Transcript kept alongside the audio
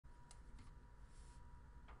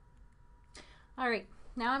All right,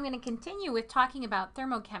 now I'm going to continue with talking about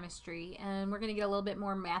thermochemistry, and we're going to get a little bit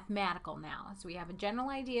more mathematical now. So we have a general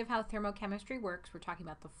idea of how thermochemistry works. We're talking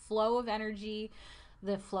about the flow of energy,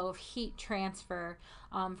 the flow of heat transfer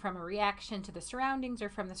from a reaction to the surroundings or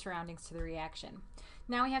from the surroundings to the reaction.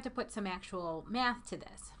 Now we have to put some actual math to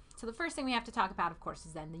this. So the first thing we have to talk about, of course,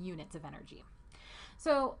 is then the units of energy.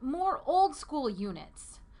 So more old school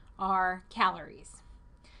units are calories.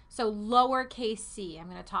 So lowercase c, I'm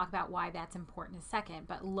going to talk about why that's important in a second,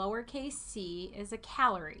 but lowercase c is a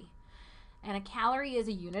calorie. And a calorie is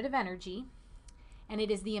a unit of energy, and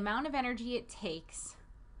it is the amount of energy it takes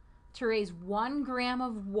to raise 1 gram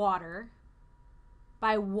of water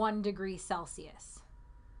by 1 degree Celsius.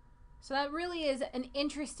 So that really is an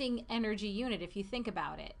interesting energy unit if you think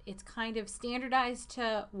about it. It's kind of standardized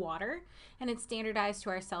to water, and it's standardized to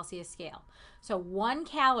our Celsius scale. So 1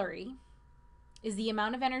 calorie is the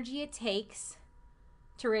amount of energy it takes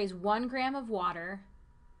to raise 1 gram of water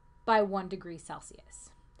by 1 degree Celsius.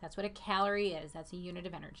 That's what a calorie is. That's a unit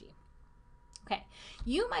of energy. Okay,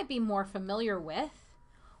 you might be more familiar with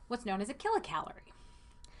what's known as a kilocalorie.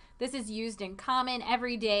 This is used in common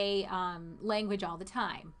everyday language all the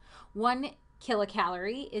time. 1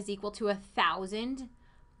 kilocalorie is equal to 1,000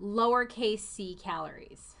 lowercase c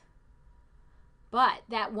calories. But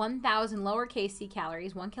that 1,000 lowercase c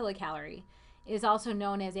calories, 1 kilocalorie, is also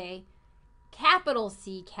known as a capital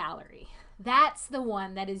C calorie. That's the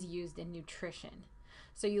one that is used in nutrition.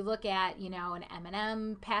 So you look at, an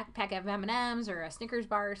M&M pack of M&Ms or a Snickers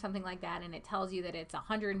bar or something like that, and it tells you that it's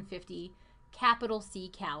 150 capital C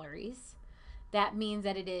calories. That means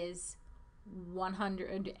that it is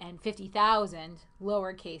 150,000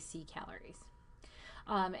 lowercase c calories.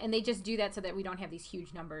 And they just do that so that we don't have these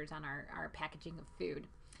huge numbers on our packaging of food.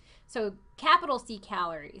 So capital C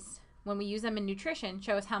calories, when we use them in nutrition,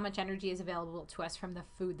 show us how much energy is available to us from the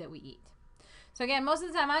food that we eat. So again, most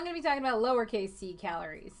of the time I'm going to be talking about lowercase c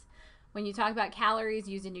calories. When you talk about calories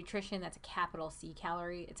used in nutrition, that's a capital C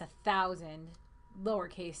calorie. It's 1,000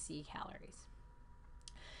 lowercase c calories.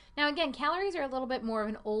 Now again, calories are a little bit more of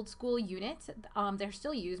an old school unit. They're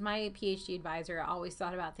still used. My PhD advisor always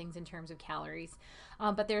thought about things in terms of calories,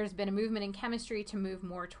 but there's been a movement in chemistry to move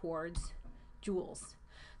more towards joules.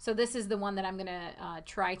 So this is the one that I'm going to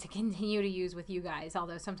try to continue to use with you guys,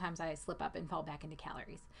 although sometimes I slip up and fall back into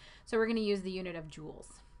calories. So we're going to use the unit of joules.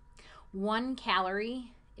 1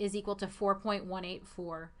 calorie is equal to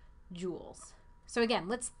 4.184 joules. So again,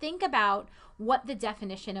 let's think about what the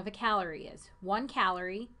definition of a calorie is. 1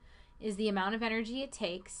 calorie is the amount of energy it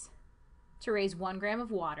takes to raise 1 gram of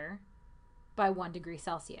water by 1 degree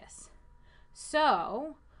Celsius.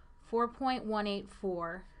 So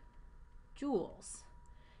 4.184 joules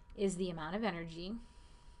is the amount of energy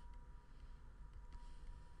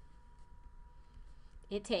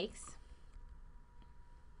it takes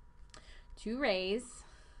to raise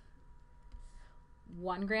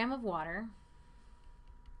 1 gram of water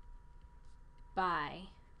by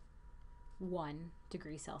 1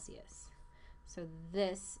 degree Celsius. So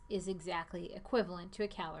this is exactly equivalent to a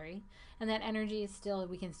calorie, and that energy is still,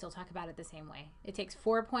 we can still talk about it the same way. It takes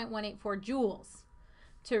 4.184 joules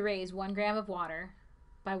to raise 1 gram of water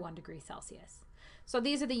by 1 degree Celsius. So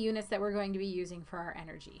these are the units that we're going to be using for our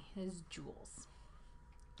energy, is joules.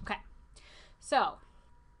 Okay, so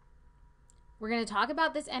we're going to talk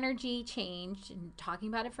about this energy change and talking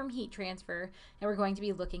about it from heat transfer, and we're going to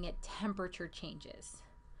be looking at temperature changes.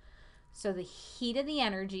 So the heat of the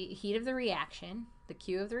energy, heat of the reaction, the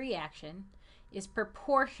Q of the reaction, is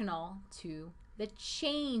proportional to the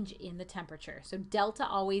change in the temperature. So delta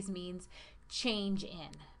always means change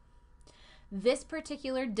in. This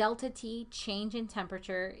particular delta T, change in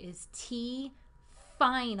temperature, is T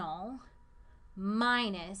final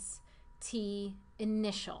minus T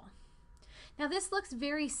initial. Now this looks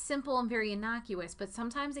very simple and very innocuous, but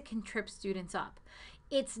sometimes it can trip students up.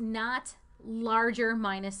 It's not larger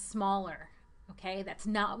minus smaller, okay? That's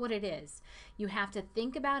not what it is. You have to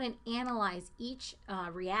think about and analyze each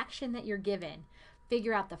reaction that you're given,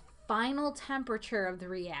 figure out the final temperature of the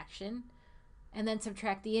reaction, and then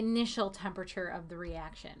subtract the initial temperature of the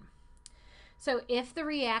reaction. So if the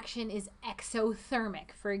reaction is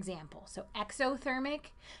exothermic, for example, so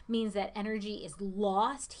exothermic means that energy is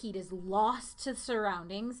lost, heat is lost to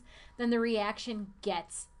surroundings, then the reaction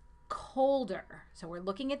gets colder. So we're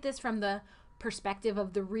looking at this from the perspective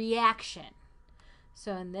of the reaction.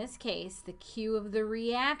 So in this case, the Q of the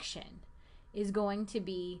reaction is going to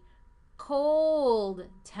be cold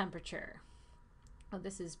temperature. Oh,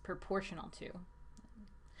 this is proportional to.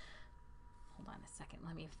 Hold on a second.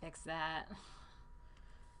 Let me fix that.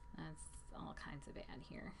 That's all kinds of bad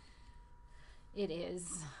here. It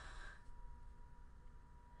is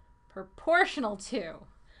proportional to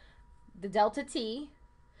the delta T.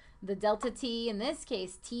 The delta T, in this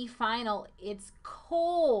case, T final, it's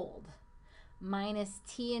cold, minus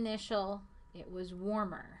T initial, it was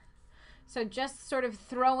warmer. So just sort of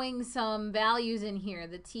throwing some values in here,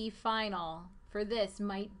 the T final for this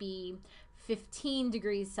might be 15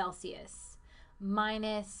 degrees Celsius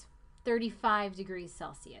minus 35 degrees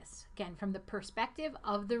Celsius. Again, from the perspective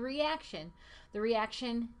of the reaction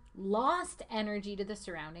lost energy to the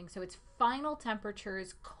surroundings, so its final temperature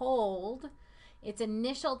is cold. Its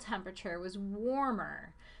initial temperature was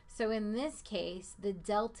warmer. So in this case, the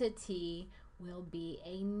delta T will be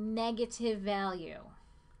a negative value.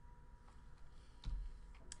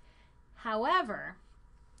 However,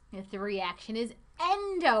 if the reaction is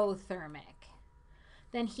endothermic,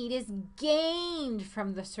 then heat is gained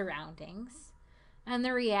from the surroundings and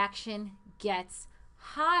the reaction gets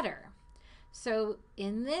hotter. So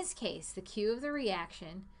in this case, the Q of the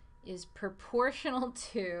reaction is proportional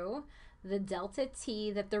to the delta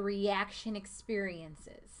T that the reaction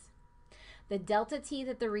experiences. The delta T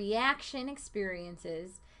that the reaction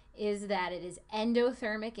experiences is that it is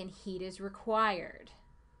endothermic and heat is required.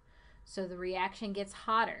 So the reaction gets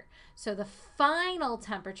hotter. So the final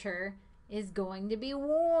temperature is going to be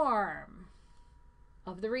warm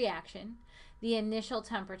of the reaction. The initial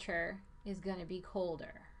temperature is going to be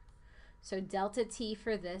colder. So delta T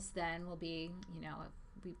for this then will be,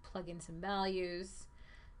 if we plug in some values,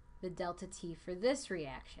 the delta T for this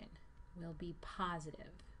reaction will be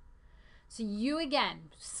positive. So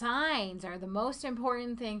signs are the most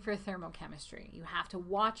important thing for thermochemistry. You have to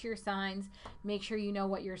watch your signs, make sure you know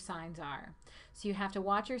what your signs are. So you have to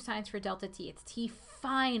watch your signs for delta T. It's T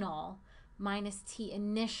final minus T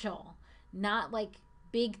initial, not like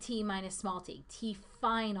big T minus small t. T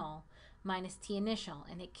final minus T initial,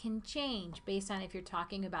 and it can change based on if you're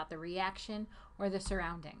talking about the reaction or the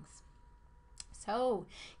surroundings. So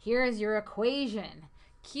here is your equation.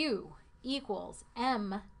 Q equals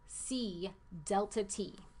mc delta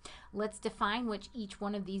T. Let's define which each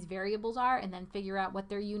one of these variables are and then figure out what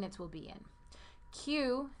their units will be in.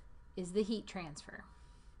 Q is the heat transfer.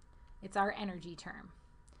 It's our energy term.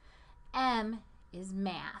 M is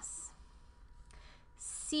mass.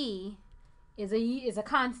 C is a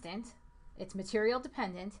constant. It's material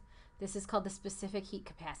dependent. This is called the specific heat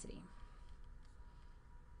capacity.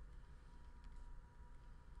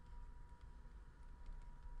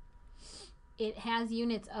 It has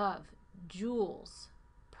units of joules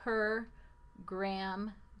per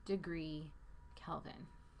gram degree Kelvin.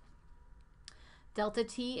 Delta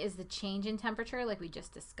T is the change in temperature like we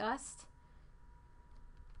just discussed.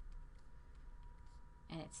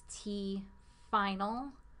 And it's T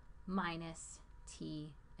final minus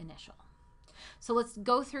T initial. So let's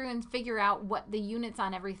go through and figure out what the units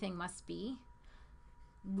on everything must be.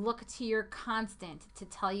 Look to your constant to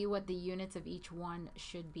tell you what the units of each one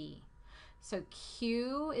should be. So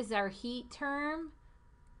Q is our heat term.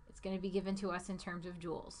 It's going to be given to us in terms of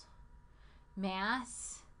joules.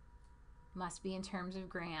 Mass must be in terms of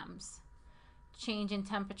grams. Change in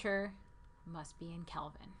temperature must be in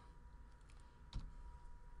Kelvin.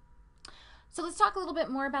 So let's talk a little bit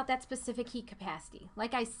more about that specific heat capacity.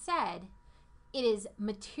 Like I said, it is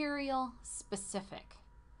material specific.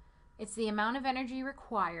 It's the amount of energy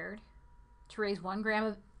required to raise 1 gram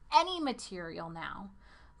of any material now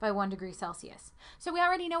by 1 degree Celsius. So we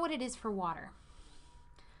already know what it is for water.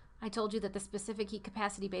 I told you that the specific heat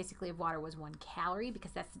capacity basically of water was 1 calorie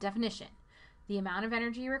because that's the definition. The amount of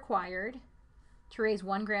energy required to raise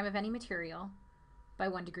 1 gram of any material by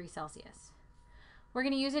 1 degree Celsius. We're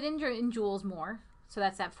going to use it in joules more, so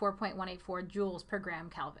that's at 4.184 joules per gram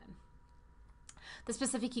Kelvin. The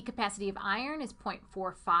specific heat capacity of iron is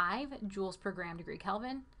 0.45 joules per gram degree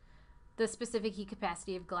Kelvin. The specific heat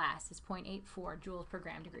capacity of glass is 0.84 joules per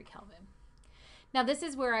gram degree Kelvin. Now this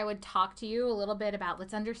is where I would talk to you a little bit about,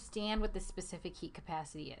 let's understand what the specific heat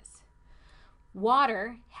capacity is.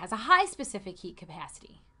 Water has a high specific heat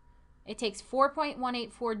capacity. It takes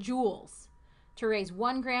 4.184 joules to raise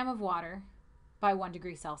 1 gram of water by 1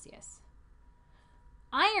 degree Celsius.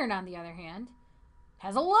 Iron, on the other hand,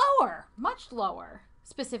 has a lower, much lower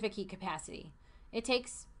specific heat capacity. It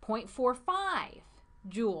takes 0.45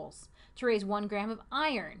 joules to raise 1 gram of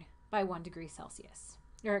iron by 1 degree Celsius,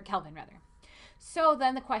 or Kelvin rather. So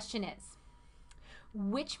then the question is,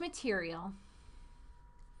 which material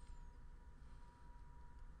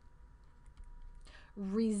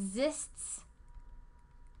resists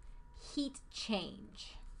heat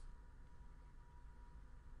change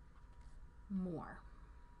more?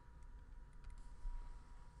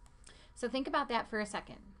 So think about that for a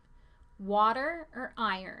second. Water or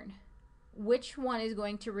iron which one is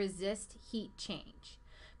going to resist heat change.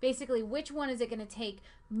 Basically, which one is it going to take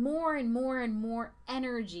more and more and more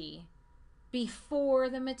energy before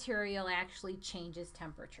the material actually changes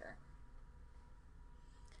temperature?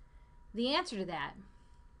 The answer to that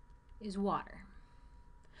is water.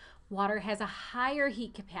 Water has a higher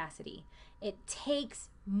heat capacity. It takes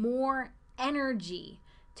more energy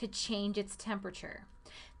to change its temperature.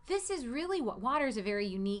 This is really what water is a very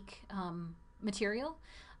unique material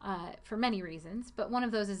for many reasons, but one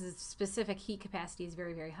of those is its specific heat capacity is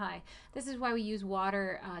very, very high. This is why we use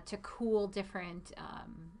water to cool different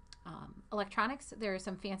electronics. There are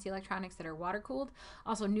some fancy electronics that are water cooled.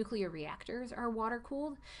 Also, nuclear reactors are water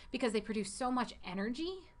cooled because they produce so much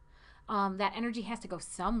energy. That energy has to go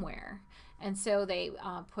somewhere. And so they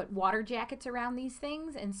put water jackets around these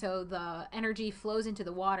things. And so the energy flows into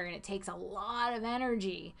the water, and it takes a lot of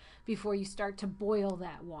energy before you start to boil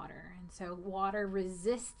that water. And so water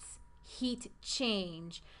resists heat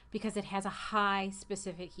change because it has a high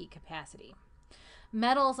specific heat capacity.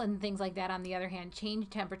 Metals and things like that, on the other hand, change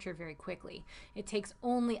temperature very quickly. It takes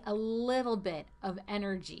only a little bit of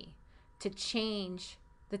energy to change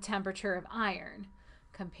the temperature of iron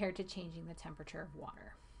compared to changing the temperature of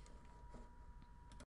water.